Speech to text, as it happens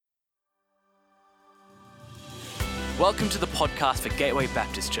Welcome to the podcast for Gateway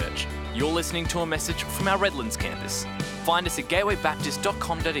Baptist Church. You're listening to a message from our Redlands campus. Find us at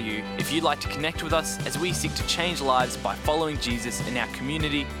gatewaybaptist.com.au if you'd like to connect with us as we seek to change lives by following Jesus in our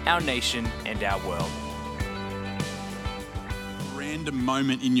community, our nation, and our world. Random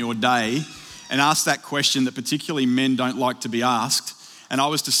moment in your day and ask that question that particularly men don't like to be asked. And I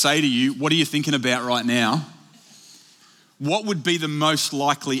was to say to you, what are you thinking about right now? What would be the most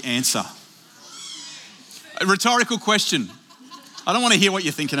likely answer? A rhetorical question. I don't want to hear what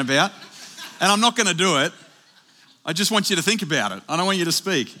you're thinking about, and I'm not going to do it. I just want you to think about it. I don't want you to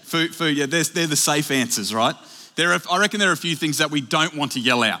speak. Food, yeah, they're the safe answers, right? I reckon there are a few things that we don't want to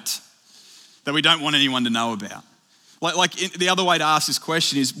yell out, that we don't want anyone to know about. The other way to ask this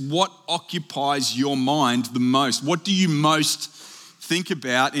question is, what occupies your mind the most? What do you most think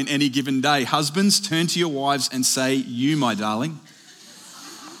about in any given day? Husbands, turn to your wives and say, "You, my darling."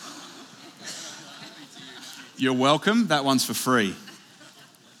 You're welcome. That one's for free.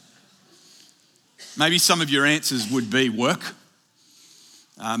 Maybe some of your answers would be work.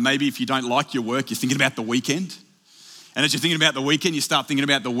 Maybe if you don't like your work, you're thinking about the weekend. And as you're thinking about the weekend, you start thinking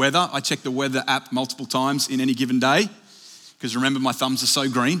about the weather. I check the weather app multiple times in any given day because remember, my thumbs are so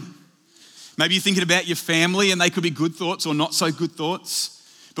green. Maybe you're thinking about your family, and they could be good thoughts or not so good thoughts.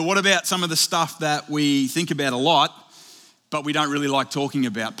 But what about some of the stuff that we think about a lot, but we don't really like talking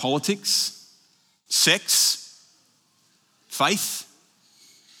about? Politics, sex, faith.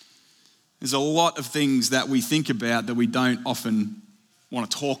 There's a lot of things that we think about that we don't often want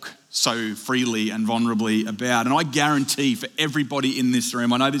to talk so freely and vulnerably about. And I guarantee for everybody in this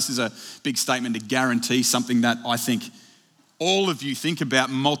room, I know this is a big statement to guarantee something that I think all of you think about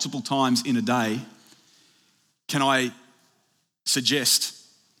multiple times in a day. Can I suggest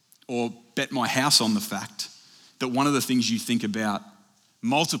or bet my house on the fact that one of the things you think about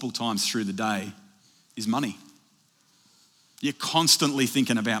multiple times through the day is money? You're constantly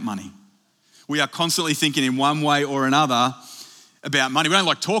thinking about money. We are constantly thinking in one way or another about money. We don't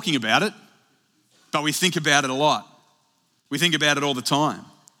like talking about it, but we think about it a lot. We think about it all the time.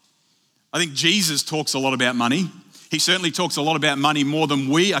 I think Jesus talks a lot about money. He certainly talks a lot about money more than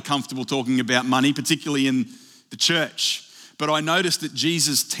we are comfortable talking about money, particularly in the church. But I noticed that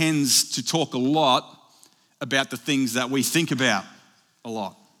Jesus tends to talk a lot about the things that we think about a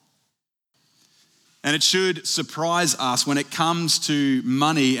lot. And it should surprise us when it comes to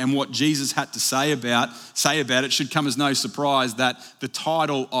money and what Jesus had to say about it. It should come as no surprise that the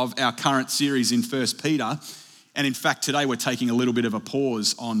title of our current series in 1 Peter, and in fact today we're taking a little bit of a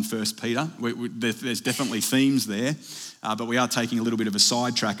pause on 1 Peter. There's definitely themes there, but we are taking a little bit of a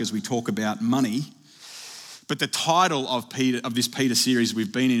sidetrack as we talk about money. But the title of this Peter series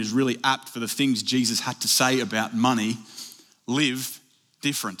we've been in is really apt for the things Jesus had to say about money. Live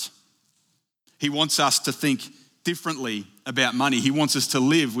different. He wants us to think differently about money. He wants us to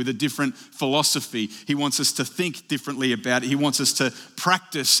live with a different philosophy. He wants us to think differently about it. He wants us to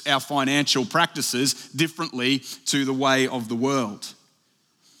practice our financial practices differently to the way of the world.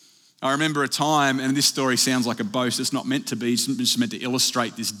 I remember a time, and this story sounds like a boast, it's not meant to be, it's just meant to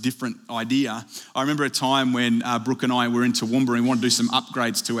illustrate this different idea. I remember a time when Brooke and I were in Toowoomba and we wanted to do some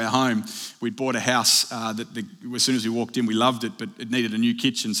upgrades to our home. We'd bought a house as soon as we walked in, we loved it, but it needed a new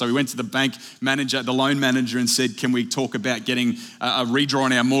kitchen. So we went to the bank manager, the loan manager, and said, can we talk about getting a redraw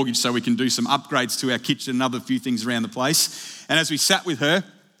on our mortgage so we can do some upgrades to our kitchen and other few things around the place. And as we sat with her,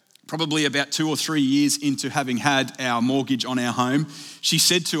 probably about 2 or 3 years into having had our mortgage on our home, she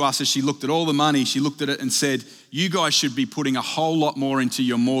said to us as she looked at all the money, she looked at it and said, you guys should be putting a whole lot more into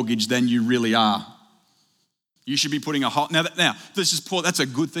your mortgage than you really are. You should be putting now that's a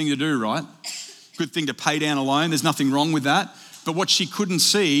good thing to do, right? Good thing to pay down a loan. There's nothing wrong with that. But what she couldn't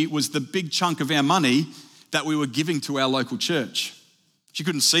see was the big chunk of our money that we were giving to our local church. She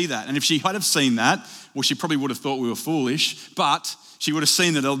couldn't see that. And if she had have seen that, well, she probably would have thought we were foolish, but she would have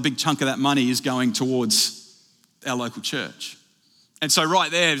seen that a big chunk of that money is going towards our local church. And so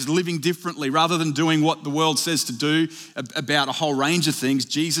right there is living differently. Rather than doing what the world says to do about a whole range of things,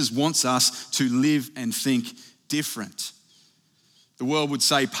 Jesus wants us to live and think different. The world would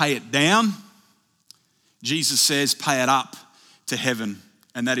say, pay it down. Jesus says, pay it up to heaven.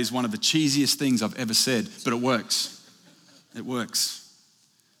 And that is one of the cheesiest things I've ever said, but it works. It works.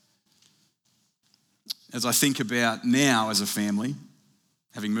 As I think about now as a family,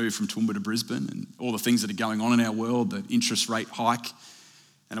 having moved from Toowoomba to Brisbane and all the things that are going on in our world, the interest rate hike.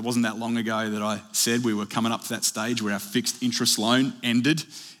 And it wasn't that long ago that I said we were coming up to that stage where our fixed interest loan ended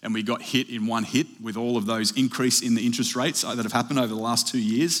and we got hit in one hit with all of those increase in the interest rates that have happened over the last 2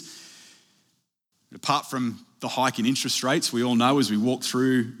 years. Apart from the hike in interest rates, we all know as we walk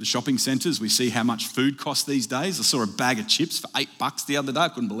through the shopping centres, we see how much food costs these days. I saw a bag of chips for $8 the other day. I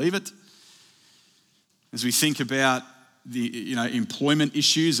couldn't believe it. As we think about the employment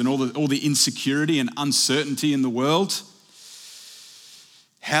issues and all the insecurity and uncertainty in the world,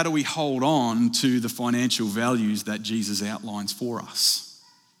 how do we hold on to the financial values that Jesus outlines for us?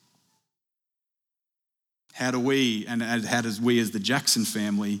 How does we as the Jackson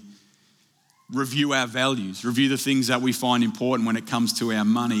family review our values, review the things that we find important when it comes to our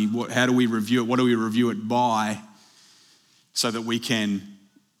money? How do we review it? What do we review it by so that we can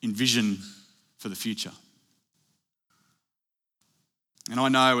envision for the future? And I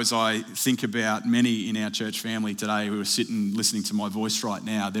know as I think about many in our church family today who are sitting listening to my voice right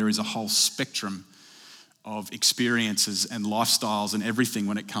now, there is a whole spectrum of experiences and lifestyles and everything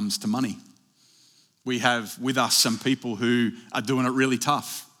when it comes to money. We have with us some people who are doing it really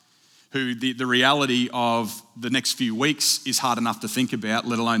tough, who the reality of the next few weeks is hard enough to think about,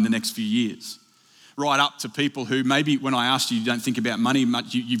 let alone the next few years. Right up to people who maybe when I asked you don't think about money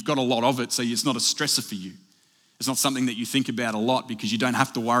much, you've got a lot of it, so it's not a stressor for you. It's not something that you think about a lot because you don't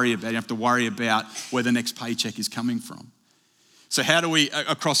have to worry about it. You have to worry about where the next paycheck is coming from. So how do we,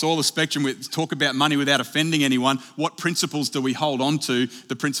 across all the spectrum, talk about money without offending anyone? What principles do we hold on to,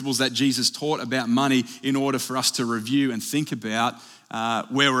 the principles that Jesus taught about money, in order for us to review and think about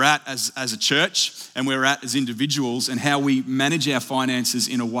where we're at as a church and where we're at as individuals, and how we manage our finances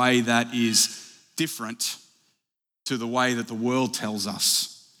in a way that is different to the way that the world tells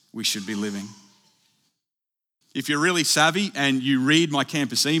us we should be living. If you're really savvy and you read my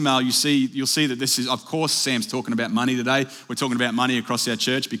campus email, you'll see that this is, of course, Sam's talking about money today. We're talking about money across our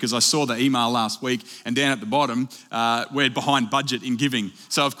church because I saw the email last week, and down at the bottom, we're behind budget in giving.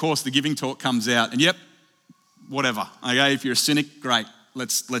 So, of course, the giving talk comes out, and yep, whatever. Okay, if you're a cynic, great.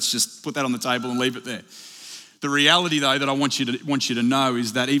 Let's just put that on the table and leave it there. The reality, though, that I want you to know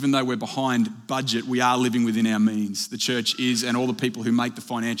is that even though we're behind budget, we are living within our means. The church is, and all the people who make the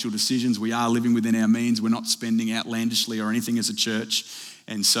financial decisions, we are living within our means. We're not spending outlandishly or anything as a church.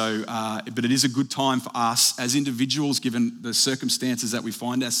 And so, but it is a good time for us as individuals, given the circumstances that we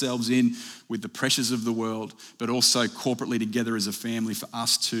find ourselves in with the pressures of the world, but also corporately together as a family, for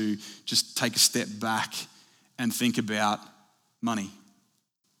us to just take a step back and think about money.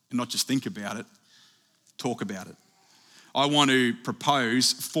 And not just think about it, talk about it. I want to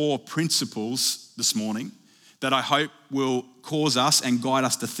propose 4 principles this morning that I hope will cause us and guide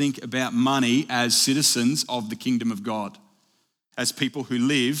us to think about money as citizens of the kingdom of God, as people who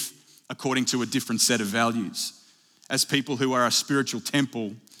live according to a different set of values, as people who are a spiritual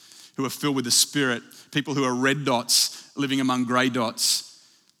temple, who are filled with the Spirit, people who are red dots living among grey dots,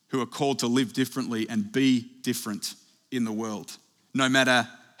 who are called to live differently and be different in the world, no matter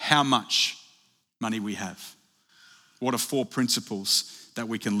how much money we have. What are 4 principles that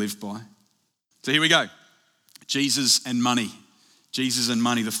we can live by? So here we go. Jesus and money. Jesus and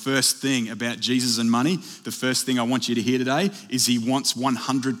money. The first thing about Jesus and money, the first thing I want you to hear today is he wants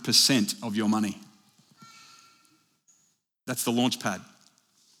 100% of your money. That's the launch pad.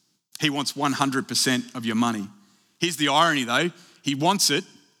 He wants 100% of your money. Here's the irony though. He wants it,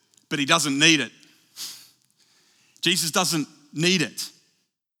 but he doesn't need it. Jesus doesn't need it.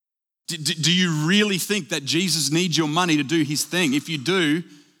 Do you really think that Jesus needs your money to do his thing? If you do,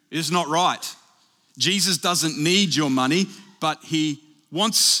 it's not right. Jesus doesn't need your money, but he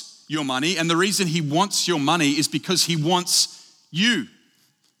wants your money. And the reason he wants your money is because he wants you.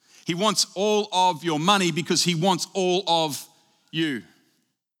 He wants all of your money because he wants all of you.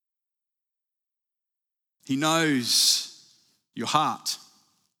 He knows your heart,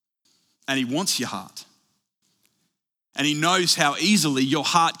 and he wants your heart. And he knows how easily your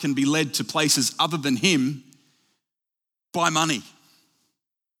heart can be led to places other than him by money.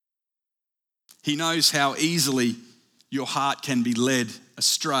 He knows how easily your heart can be led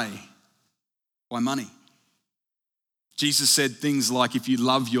astray by money. Jesus said things like, if you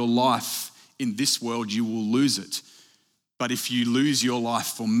love your life in this world, you will lose it. But if you lose your life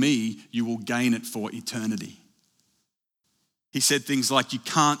for me, you will gain it for eternity. He said things like, you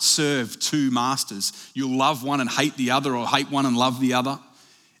can't serve 2 masters. You'll love one and hate the other, or hate one and love the other.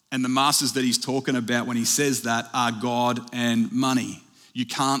 And the masters that he's talking about when he says that are God and money. You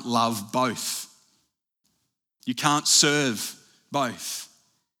can't love both. You can't serve both.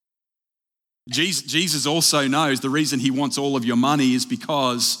 Jesus also knows the reason he wants all of your money is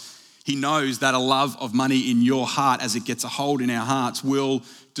because he knows that a love of money in your heart, as it gets a hold in our hearts, will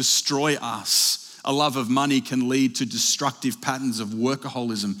destroy us. A love of money can lead to destructive patterns of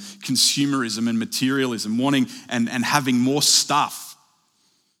workaholism, consumerism, and materialism, wanting and having more stuff.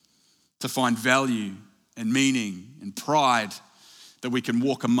 to find value and meaning and pride, that we can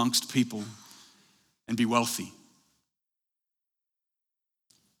walk amongst people and be wealthy.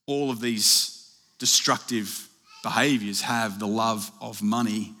 All of these destructive behaviors have the love of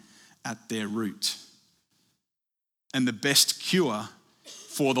money at their root. And the best cure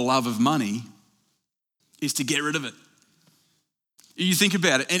for the love of money is to get rid of it. You think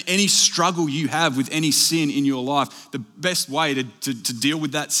about it, and any struggle you have with any sin in your life, the best way to deal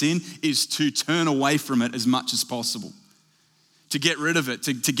with that sin is to turn away from it as much as possible. To get rid of it,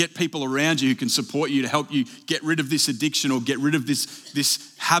 to get people around you who can support you, to help you get rid of this addiction or get rid of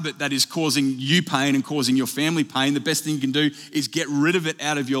this habit that is causing you pain and causing your family pain. The best thing you can do is get rid of it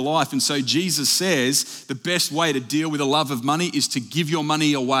out of your life. And so Jesus says the best way to deal with the love of money is to give your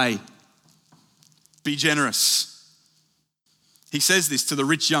money away. Be generous. He says this to the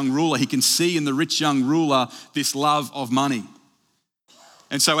rich young ruler. He can see in the rich young ruler this love of money.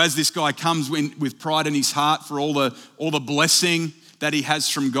 And so as this guy comes with pride in his heart for all the blessing that he has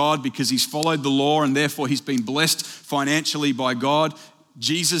from God because he's followed the law and therefore he's been blessed financially by God,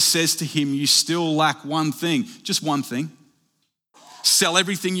 Jesus says to him, you still lack one thing, just one thing. Sell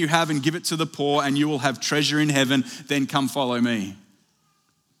everything you have and give it to the poor and you will have treasure in heaven, then come follow me.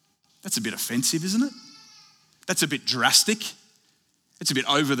 That's a bit offensive, isn't it? That's a bit drastic. It's a bit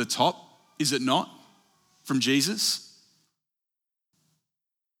over the top, is it not, from Jesus?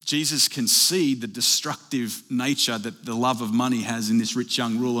 Jesus can see the destructive nature that the love of money has in this rich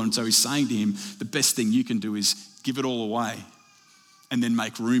young ruler. And so he's saying to him, the best thing you can do is give it all away and then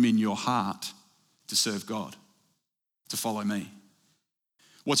make room in your heart to serve God, to follow me.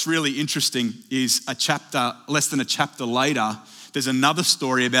 What's really interesting is less than a chapter later, there's another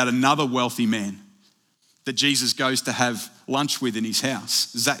story about another wealthy man that Jesus goes to have lunch with in his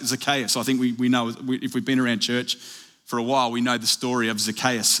house, Zacchaeus. I think we know, if we've been around church for a while, we know the story of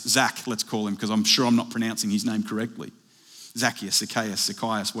Zacchaeus. Zach, let's call him, because I'm sure I'm not pronouncing his name correctly.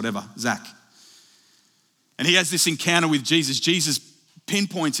 Zacchaeus, whatever, Zach. And he has this encounter with Jesus. Jesus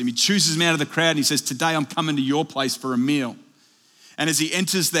pinpoints him. He chooses him out of the crowd and he says, today I'm coming to your place for a meal. And as he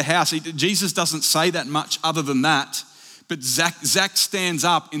enters the house, Jesus doesn't say that much other than that. But Zach stands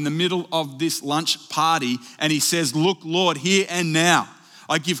up in the middle of this lunch party and he says, look, Lord, here and now,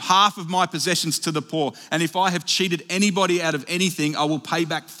 I give half of my possessions to the poor. And if I have cheated anybody out of anything, I will pay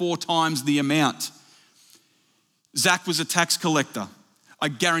back 4 times the amount. Zach was a tax collector. I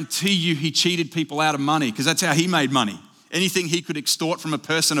guarantee you he cheated people out of money because that's how he made money. Anything he could extort from a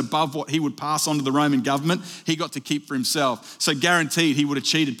person above what he would pass on to the Roman government, he got to keep for himself. So guaranteed he would have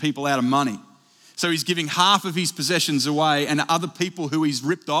cheated people out of money. So he's giving half of his possessions away, and other people who he's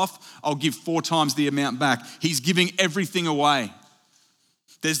ripped off, I'll give 4 times the amount back. He's giving everything away.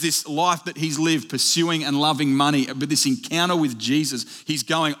 There's this life that he's lived pursuing and loving money, but this encounter with Jesus, he's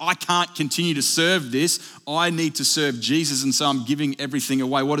going, I can't continue to serve this. I need to serve Jesus, and so I'm giving everything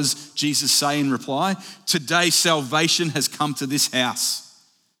away. What does Jesus say in reply? Today salvation has come to this house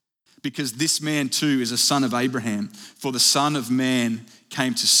because this man too is a son of Abraham, for the Son of Man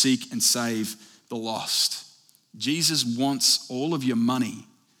came to seek and save the lost. Jesus wants all of your money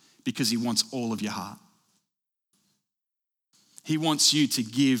because he wants all of your heart. He wants you to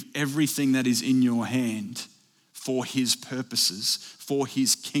give everything that is in your hand for his purposes, for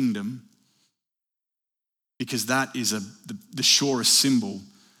his kingdom, because that is the surest symbol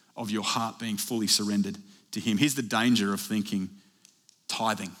of your heart being fully surrendered to him. Here's the danger of thinking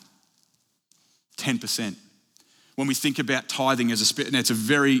tithing, 10%. When we think about tithing as a spirit, and it's a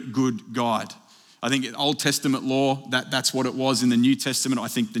very good guide. I think in Old Testament law, that's what it was. In the New Testament, I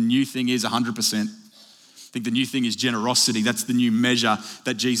think the new thing is 100%. I think the new thing is generosity. That's the new measure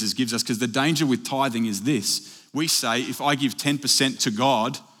that Jesus gives us. Because the danger with tithing is this. We say, if I give 10% to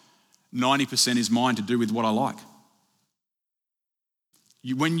God, 90% is mine to do with what I like.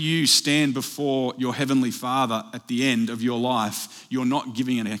 When you stand before your Heavenly Father at the end of your life, you're not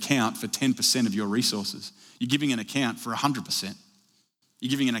giving an account for 10% of your resources. You're giving an account for 100%. You're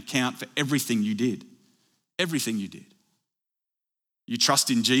giving an account for everything you did. Everything you did. You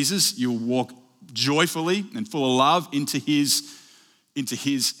trust in Jesus, you'll walk joyfully and full of love into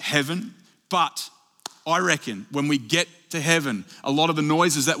his heaven. But I reckon when we get to heaven, a lot of the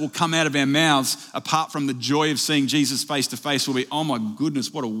noises that will come out of our mouths, apart from the joy of seeing Jesus face to face, will be, oh my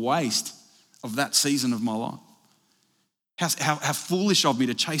goodness, what a waste of that season of my life. How foolish of me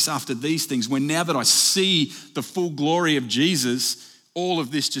to chase after these things when now that I see the full glory of Jesus, all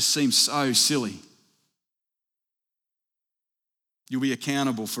of this just seems so silly. You'll be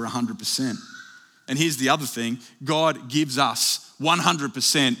accountable for 100%. And here's the other thing. God gives us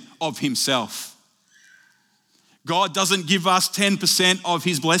 100% of himself. God doesn't give us 10% of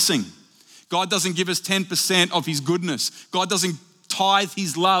his blessing. God doesn't give us 10% of his goodness. God doesn't tithe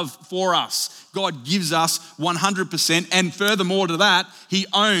his love for us. God gives us 100%, and furthermore to that, he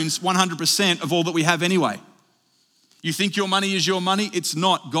owns 100% of all that we have anyway. You think your money is your money? It's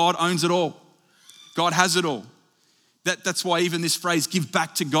not. God owns it all. God has it all. That's why even this phrase, give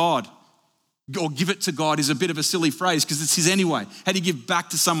back to God, or give it to God, is a bit of a silly phrase because it's his anyway. How do you give back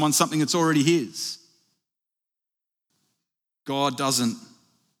to someone something that's already his? God doesn't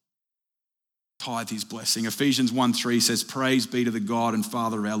tithe his blessing. Ephesians 1:3 says, praise be to the God and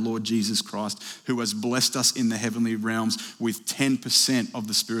Father of our Lord Jesus Christ, who has blessed us in the heavenly realms with 10% of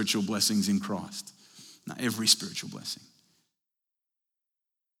the spiritual blessings in Christ. Now, every spiritual blessing.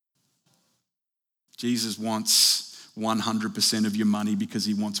 Jesus wants 100% of your money because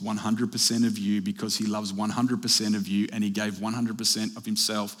he wants 100% of you, because he loves 100% of you, and he gave 100% of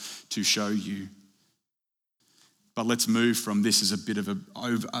himself to show you. But let's move from this as a bit of an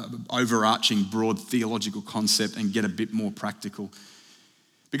overarching, broad theological concept and get a bit more practical.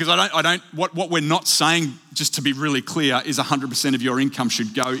 Because what we're not saying, just to be really clear, is 100% of your income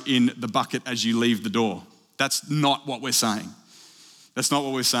should go in the bucket as you leave the door. That's not what we're saying. That's not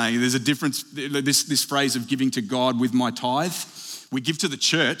what we're saying. There's a difference, this phrase of giving to God with my tithe. We give to the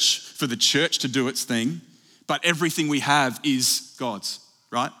church for the church to do its thing, but everything we have is God's,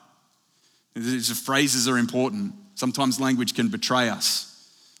 right? These phrases are important. Sometimes language can betray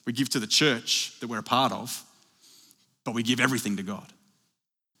us. We give to the church that we're a part of, but we give everything to God.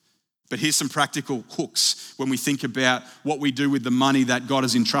 But here's some practical hooks when we think about what we do with the money that God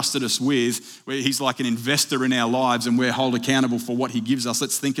has entrusted us with, where he's like an investor in our lives and we're held accountable for what he gives us.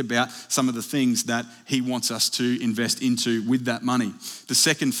 Let's think about some of the things that he wants us to invest into with that money. The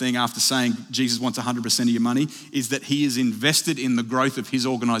second thing, after saying Jesus wants 100% of your money, is that he is invested in the growth of his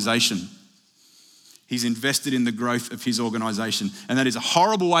organization. He's invested in the growth of his organization. And that is a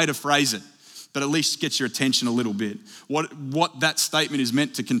horrible way to phrase it, but at least gets your attention a little bit. What that statement is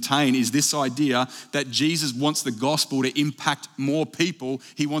meant to contain is this idea that Jesus wants the gospel to impact more people.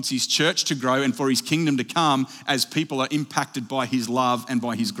 He wants his church to grow and for his kingdom to come as people are impacted by his love and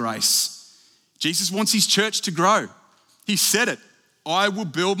by his grace. Jesus wants his church to grow. He said it, I will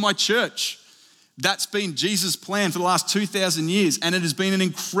build my church. That's been Jesus' plan for the last 2,000 years, and it has been an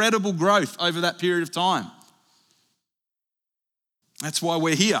incredible growth over that period of time. That's why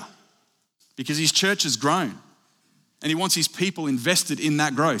we're here. Because his church has grown and he wants his people invested in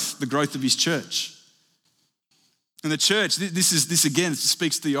that growth, the growth of his church. And the church, this again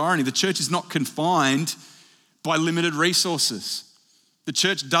speaks to the irony. The church is not confined by limited resources. The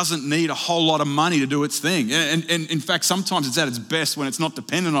church doesn't need a whole lot of money to do its thing. And in fact, sometimes it's at its best when it's not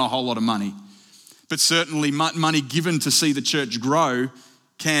dependent on a whole lot of money. But certainly money given to see the church grow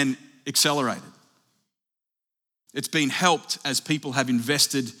can accelerate it. It's been helped as people have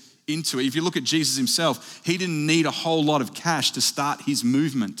invested into it. If you look at Jesus himself, he didn't need a whole lot of cash to start his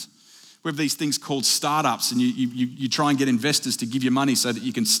movement. We have these things called startups, and you try and get investors to give you money so that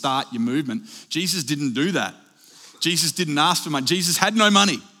you can start your movement. Jesus didn't do that. Jesus didn't ask for money. Jesus had no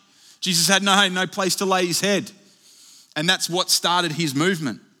money. Jesus had no place to lay his head. And that's what started his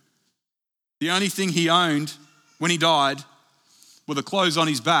movement. The only thing he owned when he died were the clothes on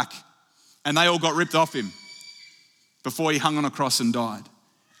his back, and they all got ripped off him before he hung on a cross and died.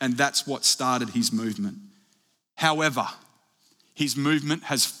 And that's what started his movement. However, his movement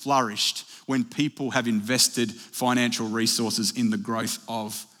has flourished when people have invested financial resources in the growth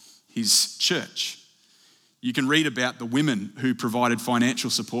of his church. You can read about the women who provided financial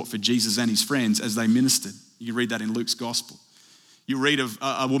support for Jesus and his friends as they ministered. You can read that in Luke's gospel. You read of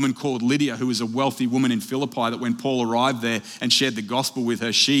a woman called Lydia, who was a wealthy woman in Philippi, that when Paul arrived there and shared the gospel with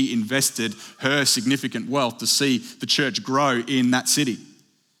her, she invested her significant wealth to see the church grow in that city.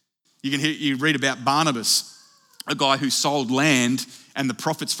 You read about Barnabas, a guy who sold land, and the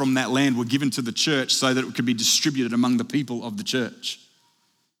profits from that land were given to the church so that it could be distributed among the people of the church.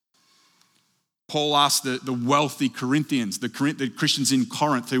 Paul asked the wealthy Corinthians, the Christians in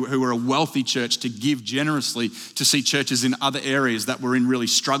Corinth who were a wealthy church, to give generously to see churches in other areas that were in really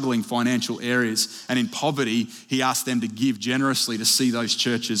struggling financial areas and in poverty. He asked them to give generously to see those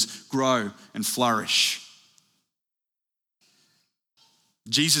churches grow and flourish.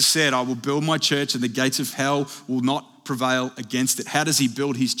 Jesus said, I will build my church and the gates of hell will not prevail against it. How does he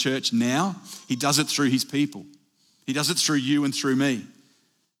build his church now? He does it through his people. He does it through you and through me.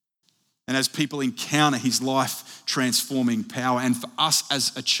 And as people encounter his life-transforming power, and for us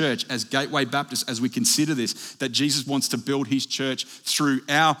as a church, as Gateway Baptist, as we consider this, that Jesus wants to build his church through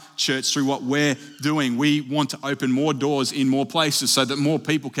our church, through what we're doing, we want to open more doors in more places so that more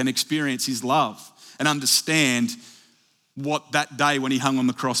people can experience his love and understand what that day when he hung on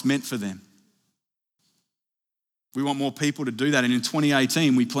the cross meant for them. We want more people to do that. And in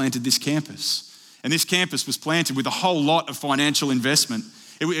 2018, we planted this campus. And this campus was planted with a whole lot of financial investment.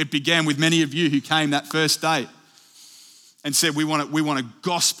 It began with many of you who came that first day and said, we want a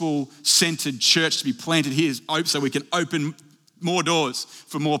gospel-centered church to be planted here so we can open more doors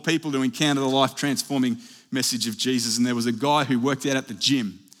for more people to encounter the life-transforming message of Jesus. And there was a guy who worked out at the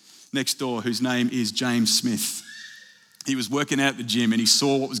gym next door whose name is James Smith. He was working out at the gym and he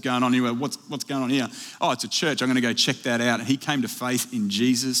saw what was going on. He went, what's going on here? Oh, it's a church. I'm going to go check that out. And he came to faith in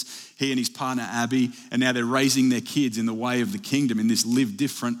Jesus, he and his partner Abby, and now they're raising their kids in the way of the kingdom in this live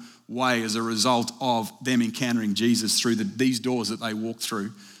different way as a result of them encountering Jesus through these doors that they walked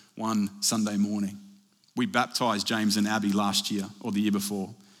through one Sunday morning. We baptized James and Abby last year or the year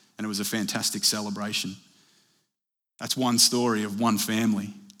before, and it was a fantastic celebration. That's one story of one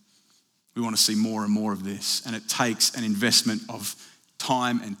family. We want to see more and more of this. And it takes an investment of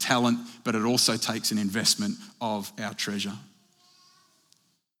time and talent, but it also takes an investment of our treasure.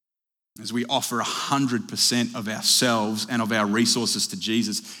 As we offer 100% of ourselves and of our resources to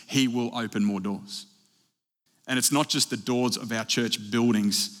Jesus, he will open more doors. And it's not just the doors of our church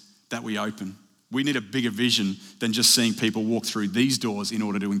buildings that we open. We need a bigger vision than just seeing people walk through these doors in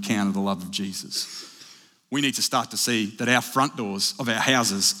order to encounter the love of Jesus. We need to start to see that our front doors of our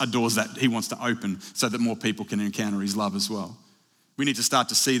houses are doors that he wants to open so that more people can encounter his love as well. We need to start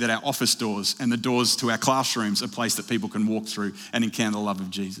to see that our office doors and the doors to our classrooms are a place that people can walk through and encounter the love of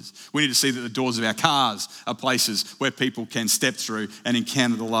Jesus. We need to see that the doors of our cars are places where people can step through and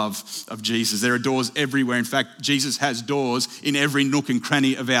encounter the love of Jesus. There are doors everywhere. In fact, Jesus has doors in every nook and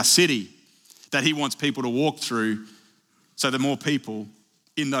cranny of our city that he wants people to walk through so that more people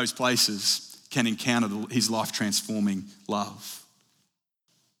in those places can encounter his life-transforming love.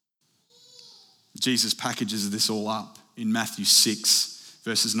 Jesus packages this all up in Matthew 6,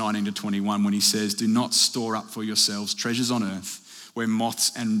 verses 19 to 21, when he says, "Do not store up for yourselves treasures on earth, where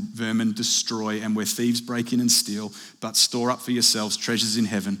moths and vermin destroy and where thieves break in and steal, but store up for yourselves treasures in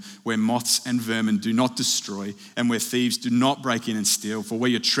heaven, where moths and vermin do not destroy and where thieves do not break in and steal. For where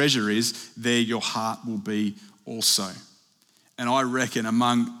your treasure is, there your heart will be also." And I reckon,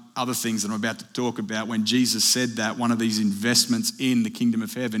 among other things that I'm about to talk about, when Jesus said that, one of these investments in the kingdom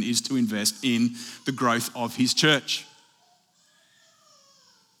of heaven is to invest in the growth of his church.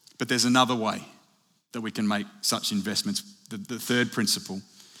 But there's another way that we can make such investments. The third principle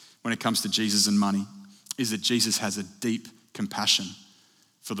when it comes to Jesus and money is that Jesus has a deep compassion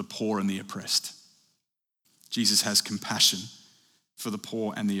for the poor and the oppressed. Jesus has compassion for the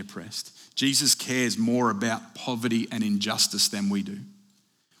poor and the oppressed. Jesus cares more about poverty and injustice than we do.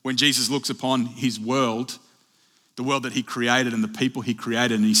 When Jesus looks upon his world, the world that he created and the people he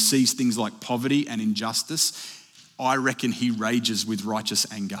created, and he sees things like poverty and injustice, I reckon he rages with righteous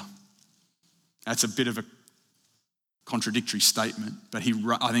anger. That's a bit of a contradictory statement, but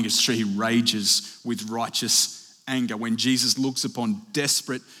I think it's true. He rages with righteous anger. When Jesus looks upon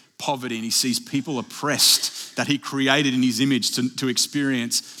desperate poverty and he sees people oppressed that he created in his image to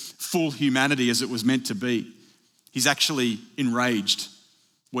experience full humanity as it was meant to be, he's actually enraged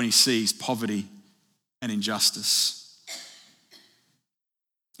when he sees poverty and injustice.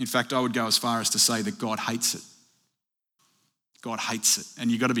 In fact, I would go as far as to say that God hates it. God hates it. And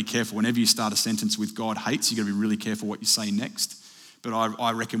you've got to be careful. Whenever you start a sentence with God hates, you've got to be really careful what you say next. But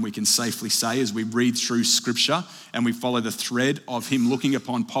I reckon we can safely say, as we read through Scripture and we follow the thread of him looking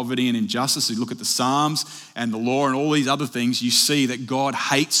upon poverty and injustice, you look at the Psalms and the law and all these other things, you see that God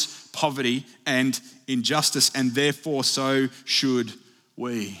hates poverty and injustice, and therefore so should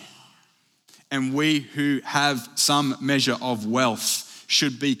we. And we who have some measure of wealth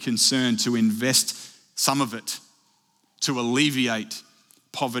should be concerned to invest some of it to alleviate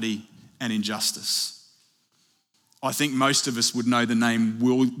poverty and injustice. I think most of us would know the name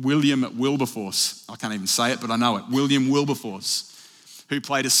William Wilberforce. I can't even say it, but I know it. William Wilberforce, who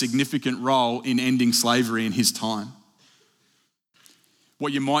played a significant role in ending slavery in his time.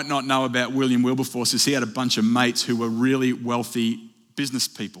 What you might not know about William Wilberforce is he had a bunch of mates who were really wealthy business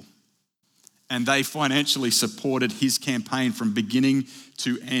people. And they financially supported his campaign from beginning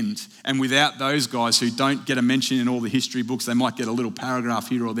to end. And without those guys who don't get a mention in all the history books, they might get a little paragraph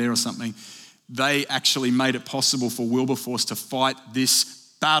here or there or something, they actually made it possible for Wilberforce to fight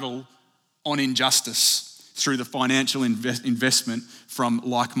this battle on injustice through the financial investment from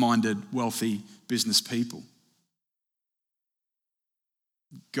like-minded, wealthy business people.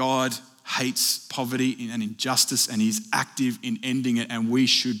 God hates poverty and injustice, and he's active in ending it, and we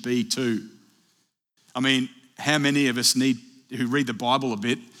should be too. I mean, how many of us who read the Bible a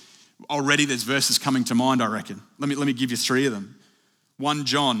bit, already there's verses coming to mind, I reckon. Let me give you three of them. 1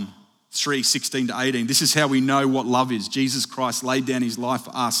 John 3:16-18. This is how we know what love is. Jesus Christ laid down his life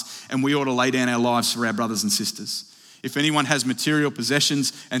for us, and we ought to lay down our lives for our brothers and sisters. If anyone has material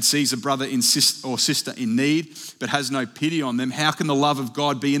possessions and sees a brother or sister in need, but has no pity on them, how can the love of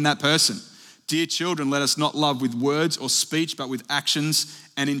God be in that person? Dear children, let us not love with words or speech, but with actions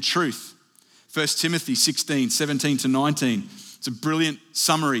and in truth. 1 Timothy 16:17-19. It's a brilliant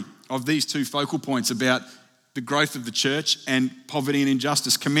summary of these two focal points about the growth of the church and poverty and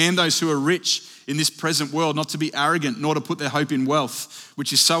injustice. Command those who are rich in this present world not to be arrogant, nor to put their hope in wealth,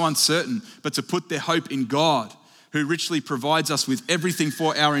 which is so uncertain, but to put their hope in God, who richly provides us with everything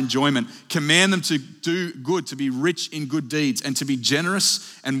for our enjoyment. Command them to do good, to be rich in good deeds, and to be generous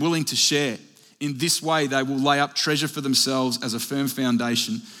and willing to share. In this way, they will lay up treasure for themselves as a firm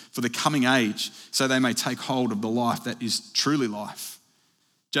foundation for the coming age, so they may take hold of the life that is truly life.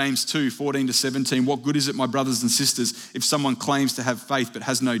 James 2:14-17. What good is it, my brothers and sisters, if someone claims to have faith but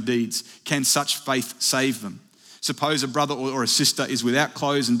has no deeds? Can such faith save them? Suppose a brother or a sister is without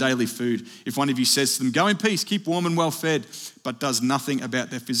clothes and daily food. If one of you says to them, go in peace, keep warm and well fed, but does nothing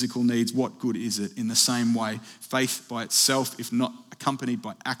about their physical needs, what good is it? In the same way, faith by itself, if not accompanied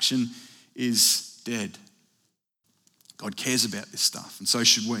by action, is dead. God cares about this stuff, and so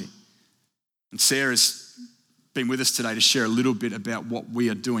should we. And Sarah's been with us today to share a little bit about what we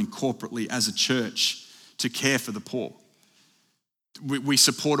are doing corporately as a church to care for the poor. We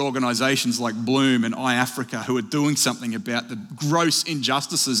support organisations like Bloom and iAfrica who are doing something about the gross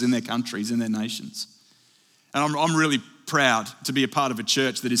injustices in their countries, in their nations. And I'm really proud to be a part of a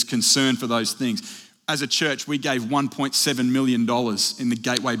church that is concerned for those things. As a church, we gave $1.7 million in the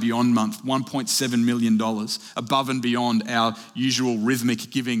Gateway Beyond month, $1.7 million above and beyond our usual rhythmic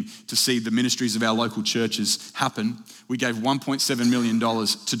giving to see the ministries of our local churches happen. We gave $1.7 million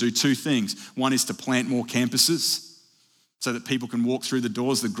to do two things. One is to plant more campuses, so that people can walk through the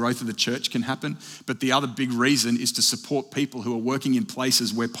doors, the growth of the church can happen. But the other big reason is to support people who are working in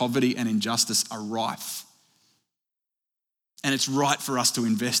places where poverty and injustice are rife. And it's right for us to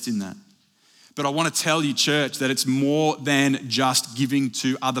invest in that. But I want to tell you, church, that it's more than just giving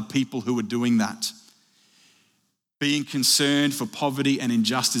to other people who are doing that. Being concerned for poverty and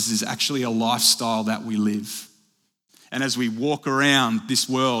injustice is actually a lifestyle that we live. And as we walk around this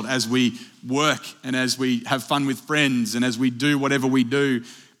world, as we work and as we have fun with friends and as we do whatever we do,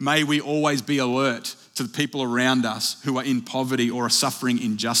 may we always be alert to the people around us who are in poverty or are suffering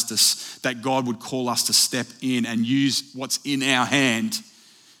injustice, that God would call us to step in and use what's in our hand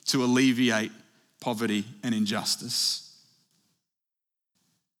to alleviate poverty and injustice.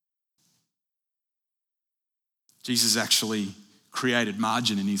 Jesus actually created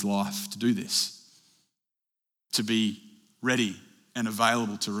margin in his life to do this, to be ready and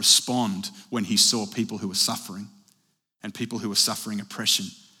available to respond when he saw people who were suffering and people who were suffering oppression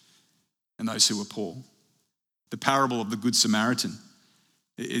and those who were poor. The parable of the Good Samaritan,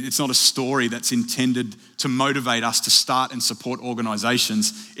 it's not a story that's intended to motivate us to start and support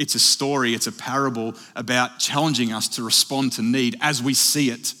organisations. It's a story, it's a parable about challenging us to respond to need as we see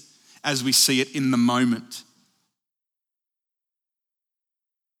it in the moment.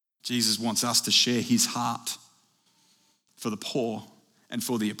 Jesus wants us to share his heart for the poor and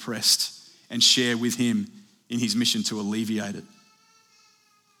for the oppressed and share with him in his mission to alleviate it.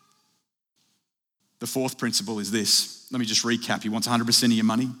 The fourth principle is this. Let me just recap. He wants 100% of your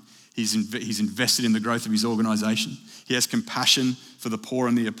money. He's invested in the growth of his organisation. He has compassion for the poor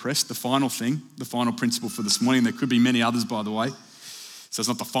and the oppressed. The final thing, the final principle for this morning, there could be many others, by the way. So it's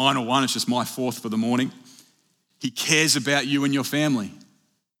not the final one, it's just my fourth for the morning. He cares about you and your family.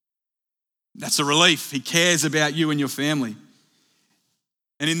 That's a relief. He cares about you and your family.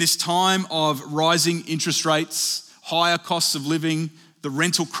 And in this time of rising interest rates, higher costs of living, the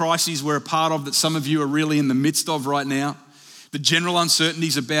rental crises we're a part of that some of you are really in the midst of right now, the general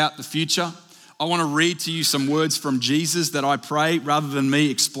uncertainties about the future, I want to read to you some words from Jesus that I pray, rather than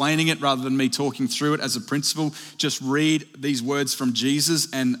me explaining it, rather than me talking through it as a principle, just read these words from Jesus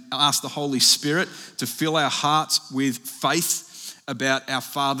and ask the Holy Spirit to fill our hearts with faith about our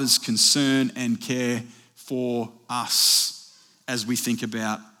Father's concern and care for us as we think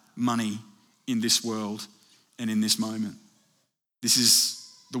about money in this world and in this moment. This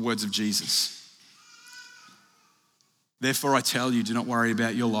is the words of Jesus. Therefore I tell you, do not worry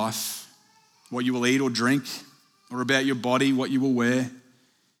about your life, what you will eat or drink, or about your body, what you will wear.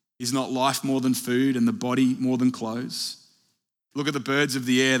 Is not life more than food and the body more than clothes? Look at the birds of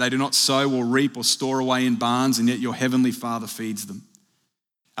the air. They do not sow or reap or store away in barns, and yet your heavenly Father feeds them.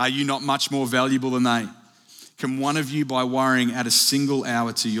 Are you not much more valuable than they? Can one of you, by worrying, add a single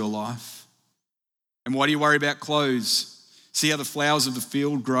hour to your life? And why do you worry about clothes? See how the flowers of the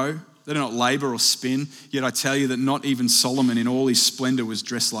field grow? They do not labor or spin. Yet I tell you that not even Solomon in all his splendor was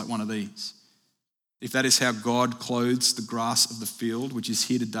dressed like one of these. If that is how God clothes the grass of the field, which is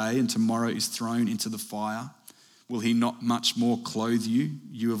here today and tomorrow is thrown into the fire, will he not much more clothe you,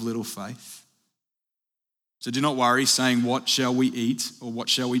 you of little faith? So do not worry, saying, what shall we eat, or what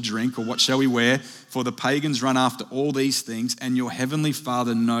shall we drink, or what shall we wear? For the pagans run after all these things, and your heavenly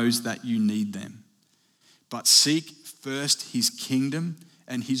Father knows that you need them. But seek first his kingdom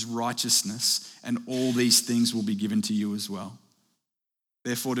and his righteousness, and all these things will be given to you as well.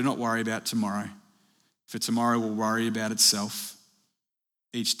 Therefore, do not worry about tomorrow, for tomorrow will worry about itself.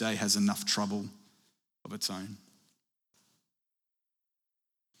 Each day has enough trouble of its own.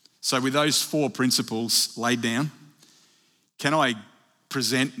 So with those 4 principles laid down, can I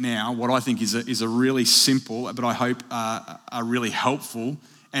present now what I think is a really simple, but I hope a really helpful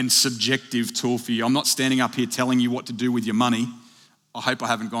and subjective tool for you. I'm not standing up here telling you what to do with your money. I hope I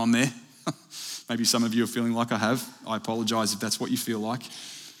haven't gone there. Maybe some of you are feeling like I have. I apologize if that's what you feel like.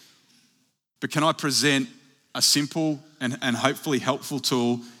 But can I present a simple and hopefully helpful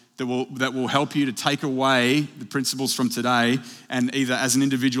tool that will help you to take away the principles from today and either as an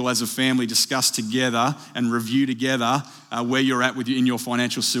individual, as a family, discuss together and review together where you're at in your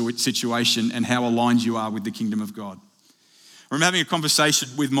financial situation and how aligned you are with the kingdom of God. I'm having a conversation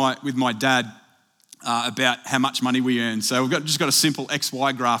with my dad about how much money we earn. So we've just got a simple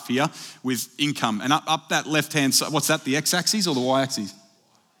XY graph here with income. And up that left-hand side, what's that, the X-axis or the Y-axis?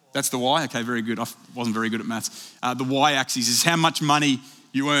 That's the Y? Okay, very good. I wasn't very good at maths. The Y-axis is how much money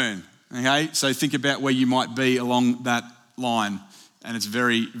you earn, okay? So think about where you might be along that line, and it's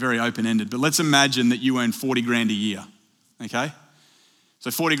very, very open-ended. But let's imagine that you earn 40 grand a year, okay?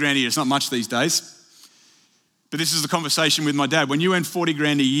 So 40 grand a year, it's not much these days. But this is the conversation with my dad. When you earn 40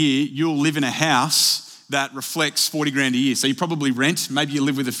 grand a year, you'll live in a house that reflects 40 grand a year. So you probably rent, maybe you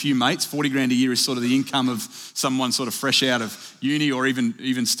live with a few mates. 40 grand a year is sort of the income of someone sort of fresh out of uni or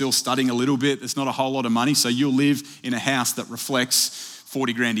even still studying a little bit. It's not a whole lot of money. So you'll live in a house that reflects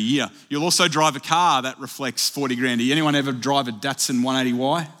 40 grand a year. You'll also drive a car that reflects 40 grand a year. Anyone ever drive a Datsun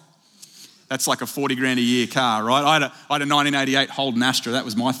 180Y? That's like a 40 grand a year car, right? I had a 1988 Holden Astra. That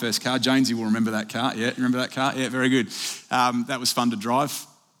was my first car. Jonesy will remember that car. Yeah, remember that car? Yeah, very good. That was fun to drive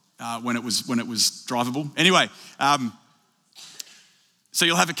when it was drivable. Anyway, so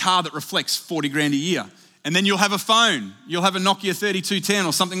you'll have a car that reflects 40 grand a year. And then you'll have a phone. You'll have a Nokia 3210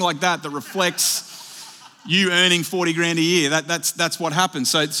 or something like that reflects you earning 40 grand a year. That's what happens.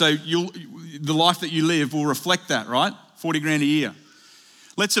 So the life that you live will reflect that, right? 40 grand a year.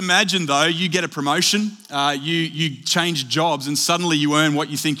 Let's imagine though, you get a promotion, you change jobs and suddenly you earn what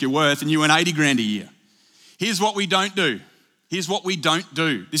you think you're worth and you earn 80 grand a year. Here's what we don't do. Here's what we don't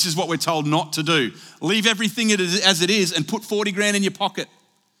do. This is what we're told not to do. Leave everything as it is and put 40 grand in your pocket.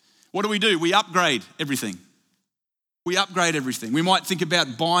 What do? We upgrade everything. We upgrade everything. We might think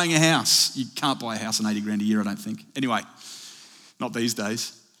about buying a house. You can't buy a house on 80 grand a year, I don't think. Anyway, not these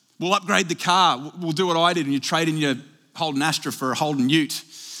days. We'll upgrade the car. We'll do what I did and you trade in your Holden Astra for a Holden Ute,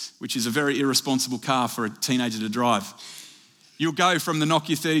 which is a very irresponsible car for a teenager to drive. You'll go from the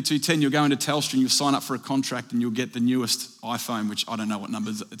Nokia 3210, you'll go into Telstra and you'll sign up for a contract and you'll get the newest iPhone, which I don't know what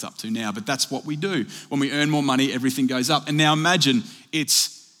numbers it's up to now, but that's what we do. When we earn more money, everything goes up. And now imagine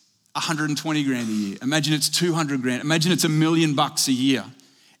it's 120 grand a year. Imagine it's 200 grand. Imagine it's $1 million a year.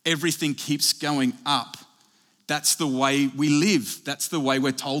 Everything keeps going up. That's the way we live. That's the way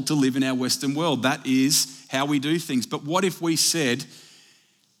we're told to live in our Western world. That is how we do things. But what if we said,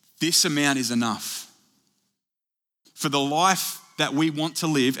 this amount is enough for the life that we want to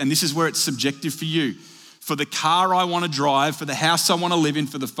live, and this is where it's subjective for you, for the car I want to drive, for the house I want to live in,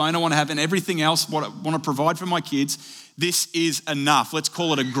 for the phone I want to have, and everything else what I want to provide for my kids, this is enough. Let's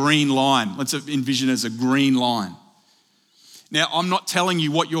call it a green line. Let's envision it as a green line. Now, I'm not telling you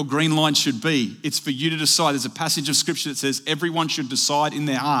what your green line should be. It's for you to decide. There's a passage of scripture that says everyone should decide in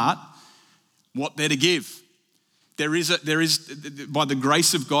their heart what they're to give. There is, by the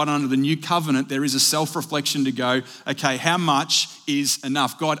grace of God under the new covenant, there is a self-reflection to go, okay, how much is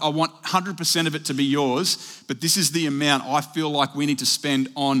enough? God, I want 100% of it to be yours, but this is the amount I feel like we need to spend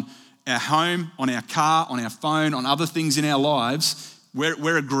on our home, on our car, on our phone, on other things in our lives.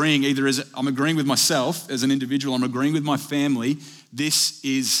 We're agreeing, I'm agreeing with myself as an individual, I'm agreeing with my family, this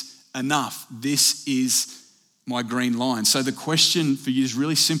is enough. This is my green line. So the question for you is a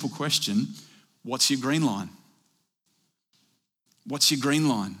really simple question. What's your green line? What's your green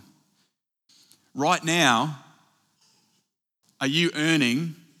line? Right now, are you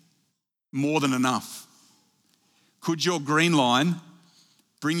earning more than enough? Could your green line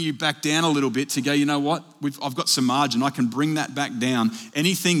bring you back down a little bit to go, you know what, I've got some margin, I can bring that back down.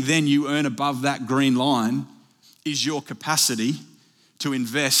 Anything then you earn above that green line is your capacity to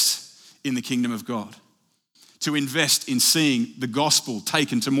invest in the kingdom of God, to invest in seeing the gospel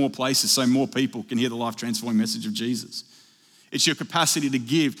taken to more places so more people can hear the life-transforming message of Jesus. It's your capacity to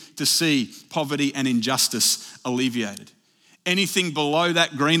give, to see poverty and injustice alleviated. Anything below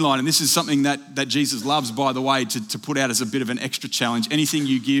that green line, and this is something that Jesus loves, by the way, to put out as a bit of an extra challenge. Anything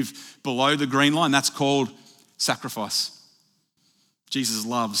you give below the green line, that's called sacrifice. Jesus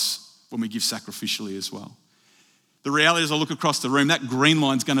loves when we give sacrificially as well. The reality is, I look across the room, that green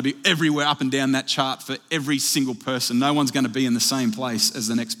line's going to be everywhere up and down that chart for every single person. No one's going to be in the same place as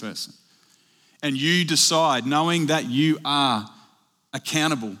the next person. And you decide, knowing that you are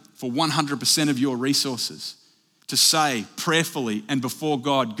accountable for 100% of your resources, to say prayerfully and before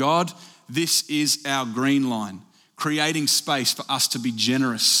God, God, this is our green line, creating space for us to be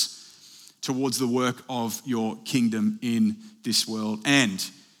generous towards the work of your kingdom in this world. And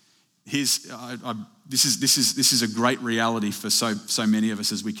this is a great reality for so many of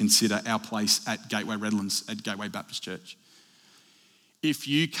us as we consider our place at Gateway Redlands, at Gateway Baptist Church. If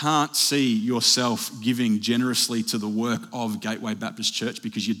you can't see yourself giving generously to the work of Gateway Baptist Church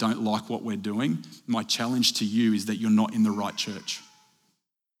because you don't like what we're doing, my challenge to you is that you're not in the right church.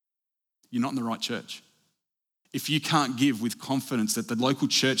 You're not in the right church. If you can't give with confidence that the local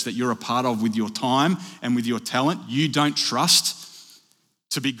church that you're a part of with your time and with your talent, you don't trust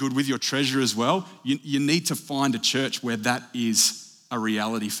to be good with your treasure as well, you need to find a church where that is a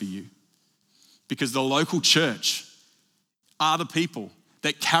reality for you. Because the local church are the people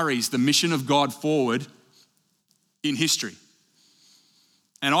that carries the mission of God forward in history.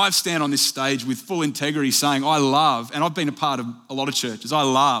 And I stand on this stage with full integrity saying I love, and I've been a part of a lot of churches, I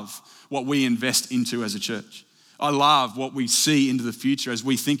love what we invest into as a church. I love what we see into the future as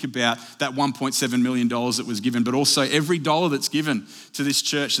we think about that $1.7 million that was given, but also every dollar that's given to this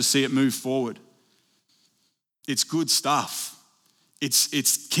church to see it move forward. It's good stuff.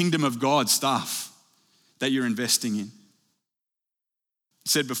 It's kingdom of God stuff that you're investing in.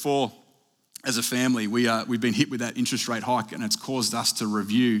 Said before, as a family, we've been hit with that interest rate hike, and it's caused us to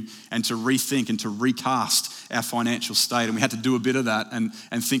review and to rethink and to recast our financial state. And we had to do a bit of that and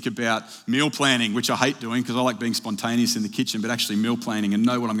think about meal planning, which I hate doing because I like being spontaneous in the kitchen, but actually meal planning and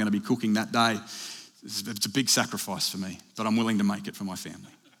know what I'm going to be cooking that day. It's a big sacrifice for me, but I'm willing to make it for my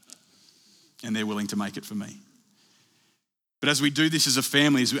family. And they're willing to make it for me. But as we do this as a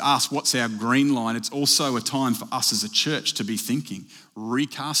family, as we ask what's our green line, it's also a time for us as a church to be thinking,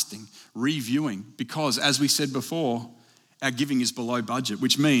 recasting, reviewing, because as we said before, our giving is below budget,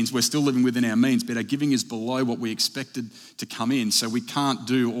 which means we're still living within our means, but our giving is below what we expected to come in, so we can't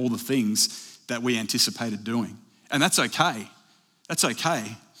do all the things that we anticipated doing. And that's okay. That's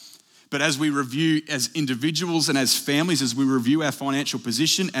okay. But as we review as individuals and as families, as we review our financial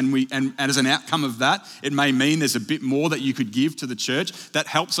position and as an outcome of that, it may mean there's a bit more that you could give to the church. That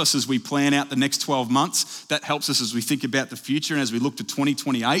helps us as we plan out the next 12 months. That helps us as we think about the future and as we look to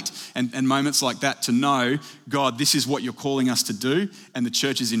 2028 and moments like that to know, God, this is what you're calling us to do, and the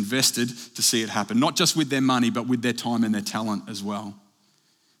church is invested to see it happen. Not just with their money, but with their time and their talent as well.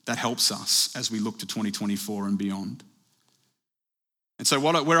 That helps us as we look to 2024 and beyond. And so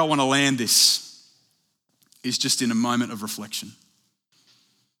where I want to land this is just in a moment of reflection.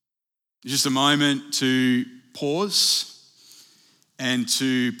 It's just a moment to pause and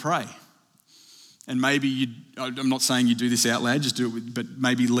to pray. And maybe I'm not saying you do this out loud, just do it, but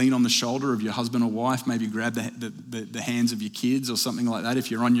maybe lean on the shoulder of your husband or wife, maybe grab the hands of your kids or something like that.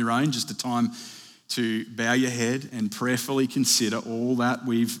 If you're on your own, just a time to bow your head and prayerfully consider all that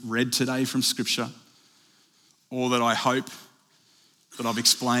we've read today from Scripture, all that I hope that I've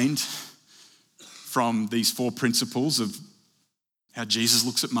explained from these 4 principles of how Jesus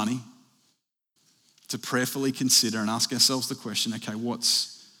looks at money, to prayerfully consider and ask ourselves the question, okay,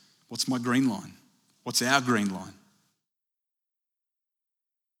 what's my green line? What's our green line?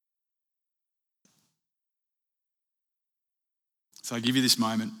 So I give you this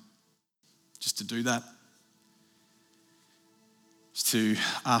moment just to do that, just to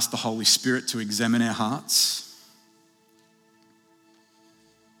ask the Holy Spirit to examine our hearts,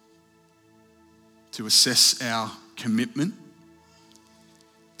 to assess our commitment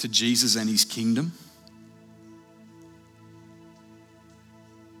to Jesus and his kingdom.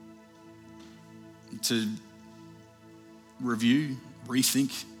 To review,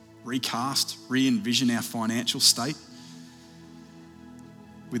 rethink, recast, re-envision our financial state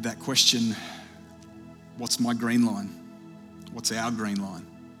with that question, what's my green line? What's our green line?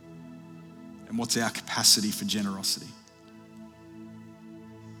 And what's our capacity for generosity?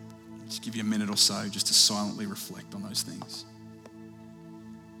 Just give you a minute or so just to silently reflect on those things.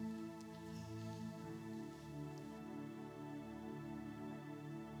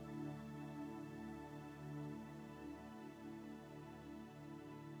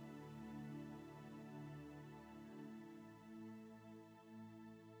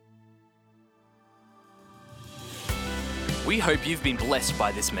 We hope you've been blessed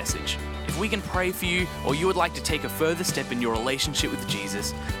by this message. If we can pray for you, or you would like to take a further step in your relationship with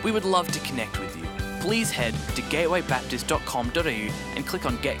Jesus, we would love to connect with you. Please head to gatewaybaptist.com.au and click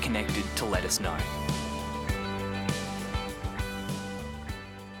on Get Connected to let us know.